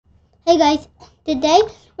Hey guys, today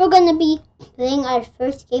we're gonna be playing our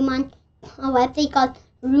first game on a website called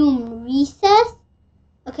RoomRecess.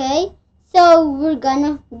 Okay, so we're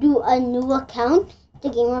gonna do a new account. The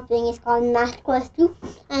game we're playing is called Math Quest 2,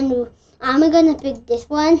 and I'm gonna pick this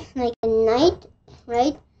one, like a knight,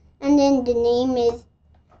 right? And then the name is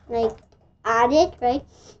like Aadit, right?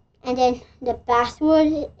 And then the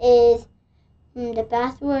password is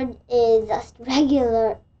just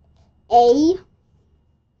regular A,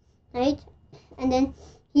 right? And then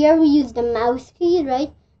here we use the mouse key,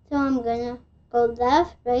 right? So I'm gonna go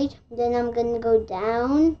left, right? Then I'm gonna go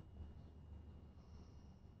down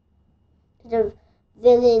to the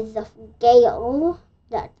village of Gale.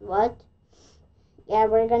 That's what. Yeah,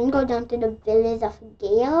 we're gonna go down to the village of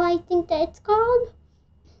Gale, I think that it's called.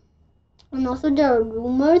 And also there are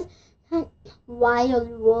rumors that wild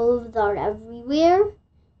wolves are everywhere.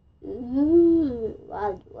 Ooh,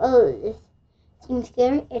 wild wolves. Seems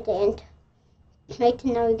scary. It ain't. Right,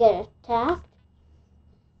 now we get attacked.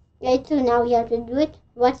 Right, so now we have to do it.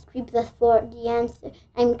 What's 3 plus 4? The answer,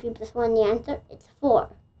 3 plus 1, the answer, it's 4.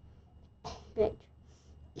 Right.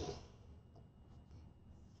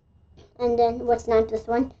 And then what's 9 plus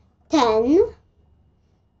 1? 10.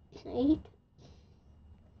 Right.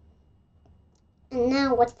 And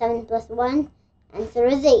now what's 7 plus 1? Answer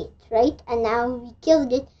is 8, right? And now we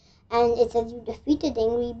killed it, and it says you defeated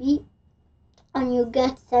Angry Bee, and you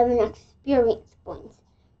get 7 experience points,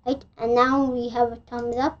 right? And now we have a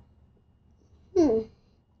thumbs up.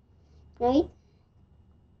 Right?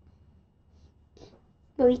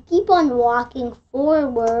 So we keep on walking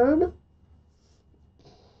forward,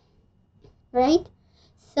 right?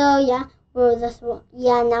 So yeah,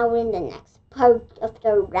 now we're in the next part of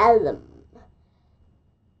the realm.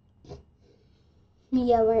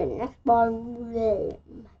 Yeah, we're in the next part.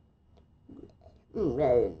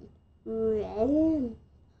 Realm.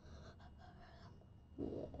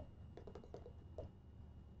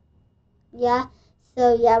 Yeah.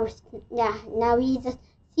 So now we just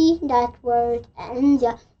see that where it ends.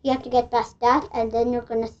 Yeah, you have to get past that, and then you're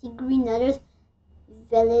gonna see green letters,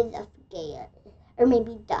 Village of Gale, or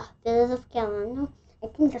maybe the Village of Gale. I don't know. I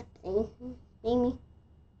think that's the same. Maybe.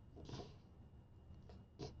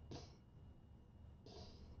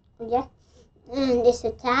 Yeah, and it's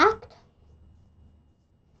attacked,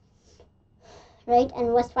 right?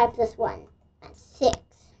 And what's 5 plus 1? That's 6.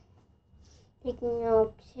 Taking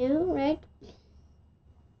out 2, right?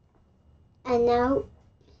 And now,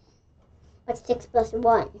 what's 6 plus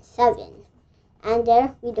 1? 7. And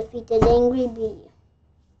there, we defeated Angry Bee.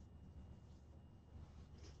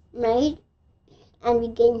 Right? And we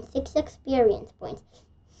gained 6 experience points.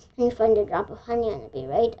 And we found a drop of honey on the bee,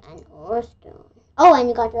 right? And ore stone. Oh, and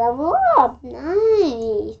you got to level up.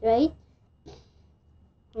 Nice, right?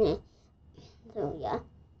 Yeah. So, yeah.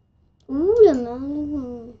 Ooh, the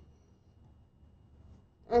mountain.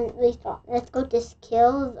 And let's go to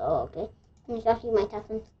skills. Oh, okay. You might have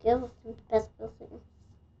some skills. Some best skills.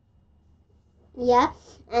 Yeah,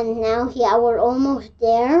 and now we're almost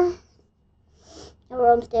there. We're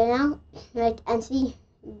almost there now. Right, and see,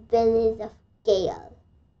 Village of Gale.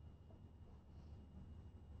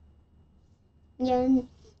 Yeah,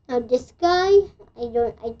 now this guy,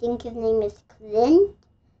 I think his name is Clint.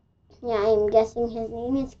 Yeah, I'm guessing his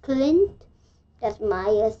name is Clint. That's my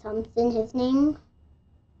assumption, his name.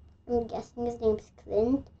 I'm guessing his name's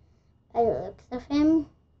Clint by the looks of him.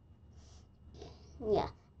 Yeah,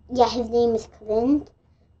 his name is Clint.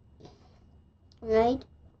 Right?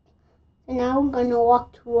 So now we're gonna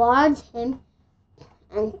walk towards him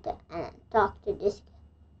and talk to this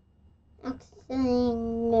guy. Actually,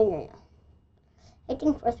 no. I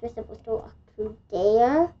think first we're supposed to walk through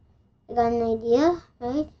there. I got an idea,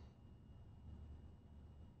 right?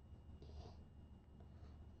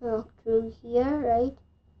 Walk through here, right?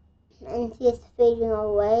 And see it's fading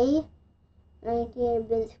away. Right here,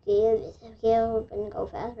 this scale, we're gonna go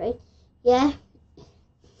fast, right? Yeah.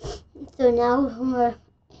 So now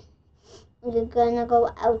we're gonna go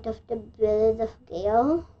out of the Village of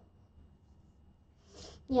Gale.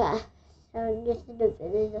 Yeah, so this is the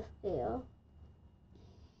Village of Gale.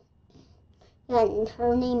 And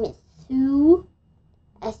her name is Sue.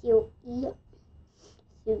 S-U-E.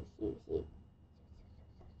 Sue.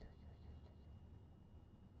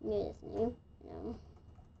 Yeah, his name. No.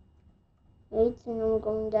 Right, so now we're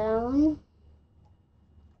going down.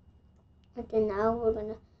 And then now we're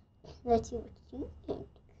gonna let's see what she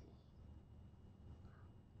thinks.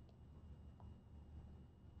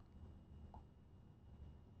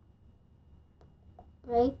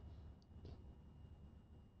 Right?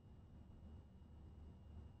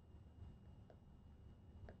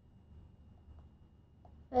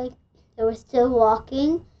 Right? So we're still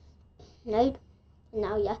walking, right?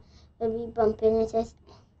 Now, yeah, when we bump in, it says,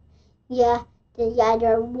 yeah,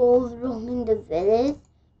 there are wolves roaming the village.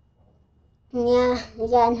 Yeah,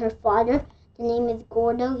 and her father, the name is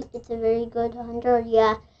Gordo. It's a very good hunter.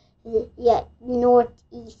 Yeah,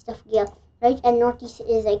 northeast of Gale, right? And northeast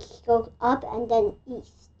is like go up and then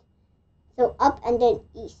east. So up and then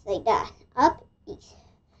east, like that. Up, east.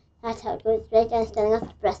 That's how it goes, right? And it's telling us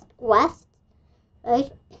to press west,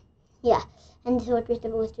 right? Yeah, and this is what we're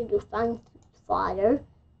supposed to do. Find father,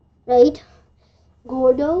 right?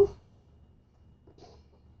 Gordo.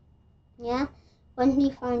 Yeah, when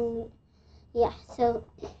we find, yeah, so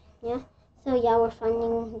we're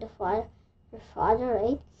finding the father,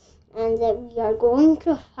 right? And that we are going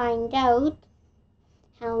to find out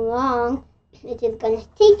how long it is going to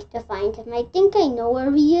take to find him. I think I know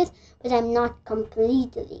where he is, but I'm not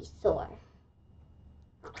completely sure.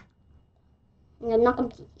 I'm not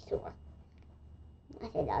completely sure.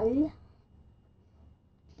 Not at all.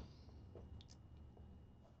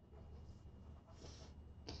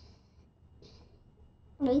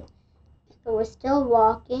 Right? So we're still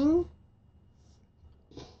walking.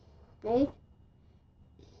 Right?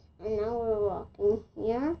 And now we're walking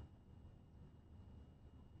here.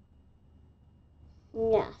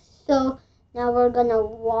 Yeah, so now we're gonna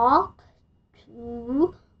walk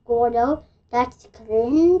to Gordo. That's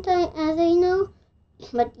Clint, as I know.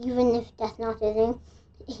 But even if that's not his name,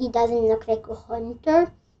 he doesn't look like a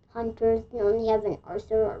hunter. Hunters only have an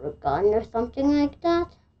archer or a gun or something like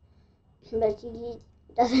that. But he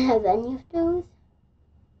doesn't have any of those.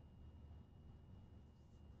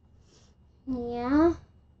 Yeah.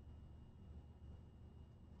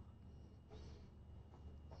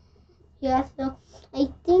 Yeah, so I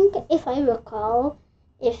think if I recall,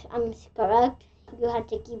 if I'm correct, you have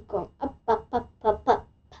to keep going up, up, up, up, up.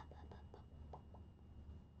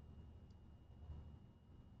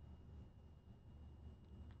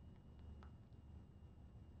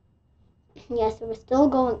 Yeah, so we're still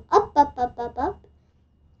going up, up, up, up, up.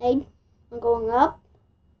 Right? We're going up.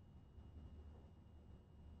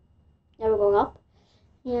 Now we're going up.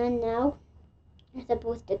 Yeah, now we're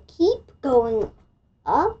supposed to keep going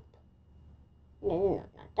up. No,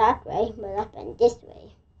 not that way, but up and this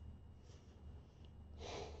way.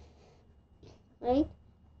 Right?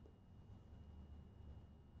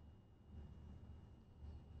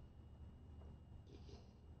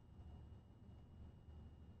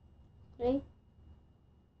 Right?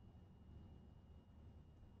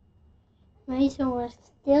 Right, so we're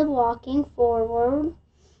still walking forward.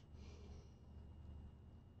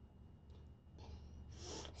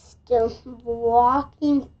 Still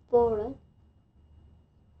walking forward.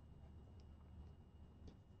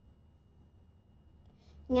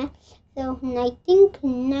 Yeah, so I think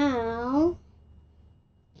now,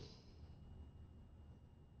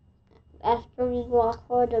 after we walk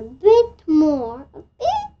forward a bit more,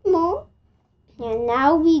 and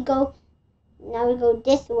now we go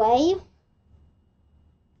this way.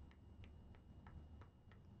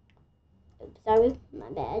 Oops, sorry, my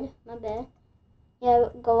bad. Yeah,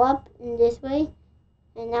 go up in this way,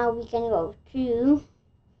 and now we can go through.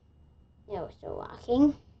 Yeah, we're still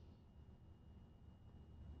walking.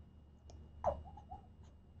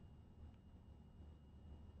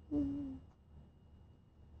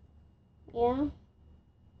 Yeah.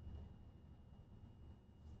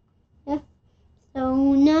 So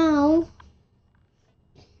now,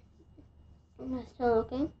 I'm still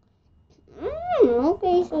looking.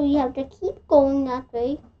 Okay, so you have to keep going that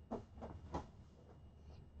way.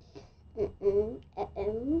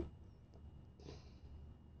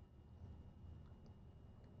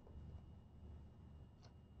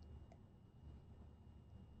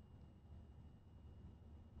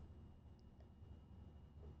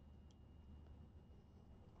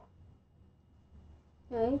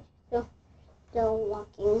 Right, so still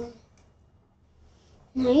walking.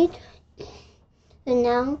 Right, so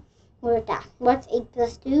now we're at what's 8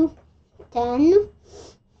 plus 2? 10.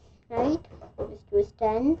 Right, plus 2 is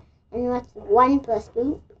 10. And what's 1 plus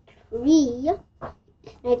 2? 3.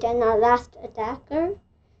 Right, and our last attacker,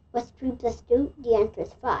 what's 3 plus 2? The answer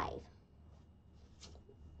is 5.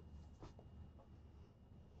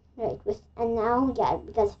 Right, and now, yeah,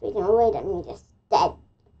 because fading away, that means it's dead.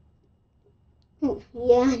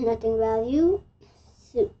 Yeah, nothing value.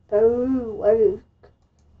 Super work.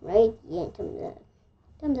 Right, yeah,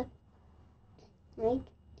 thumbs up. Right,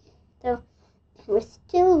 so we're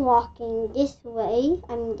still walking this way.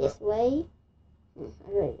 This way.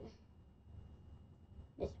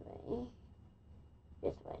 This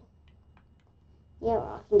way. Yeah, we're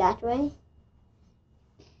walking that way.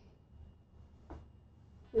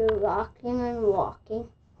 We're rocking and walking.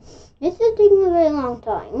 This is taking a very long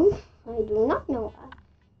time. I do not know why.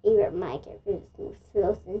 Either my character is more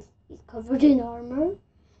slow since he's covered in armor.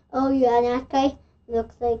 Oh yeah, and that guy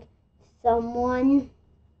looks like someone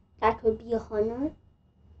that could be a hunter.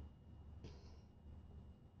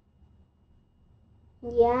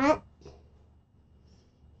 Yeah.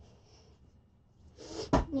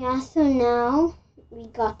 Yeah, so now we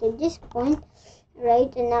got to this point,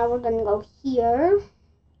 right? And now we're gonna go here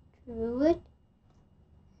through it,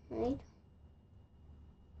 right?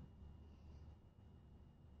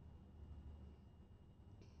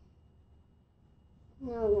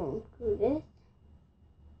 Now we're going through this,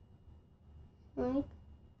 right?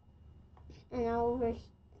 And now we're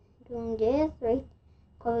doing this, right?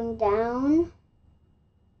 Going down.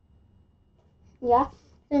 Yeah,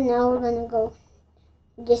 so now we're gonna go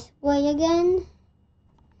this way again.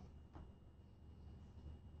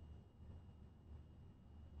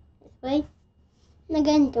 This way. And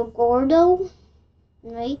again to Gordo,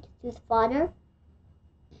 right? To his father.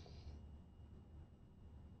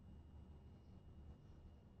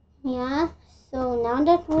 Yeah, so now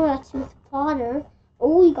that we're at his father,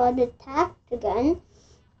 oh, we got attacked again.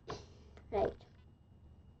 Right.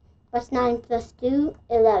 What's 9 plus 2?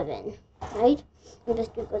 11. Right? 9 plus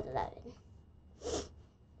 2 equals 11.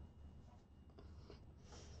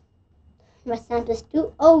 What's 9 plus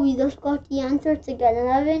 2? Oh, we just got the answer to get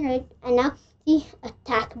 11, right? And now the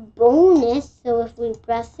attack bonus, so if we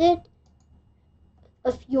press it,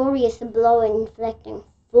 a furious blow inflicting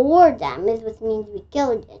 4 damage, which means we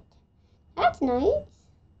killed it. That's nice.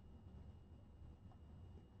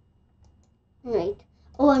 Right.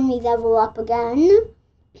 Oh, and we level up again.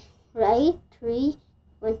 Right? 3,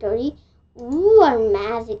 130. Ooh, our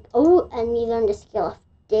magic. Oh, and we learned the skill of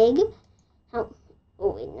dig. Oh,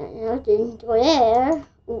 wait, no, didn't go there.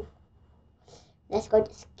 Ooh. Let's go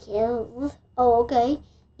to skills. Oh, okay.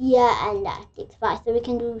 Yeah, and that takes 5. So we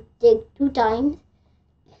can do dig 2 times.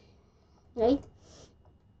 Right?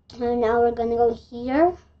 And now we're gonna go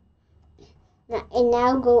here. And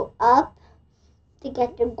now go up to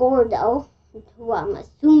get the Gordo, who I'm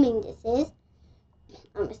assuming this is.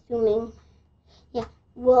 I'm assuming, yeah,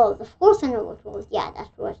 wolves. Of course I know what wolves. Yeah,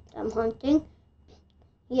 that's what I'm hunting.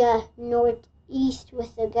 Yeah, northeast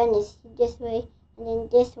with the gun is this way, and then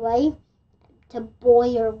this way to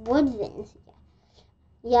Boyer Woodlands.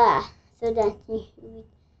 Yeah, so that's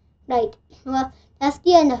right. Well, that's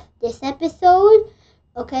the end of this episode.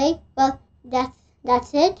 Okay, well,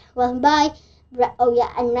 that's it. Well, bye. Oh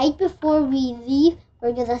yeah, and right before we leave,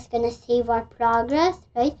 we're just gonna save our progress,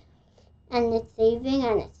 right? And it's saving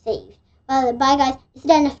and it's saved. Well, bye guys. This is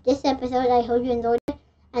the end of this episode. I hope you enjoyed it.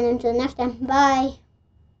 And until next time, bye.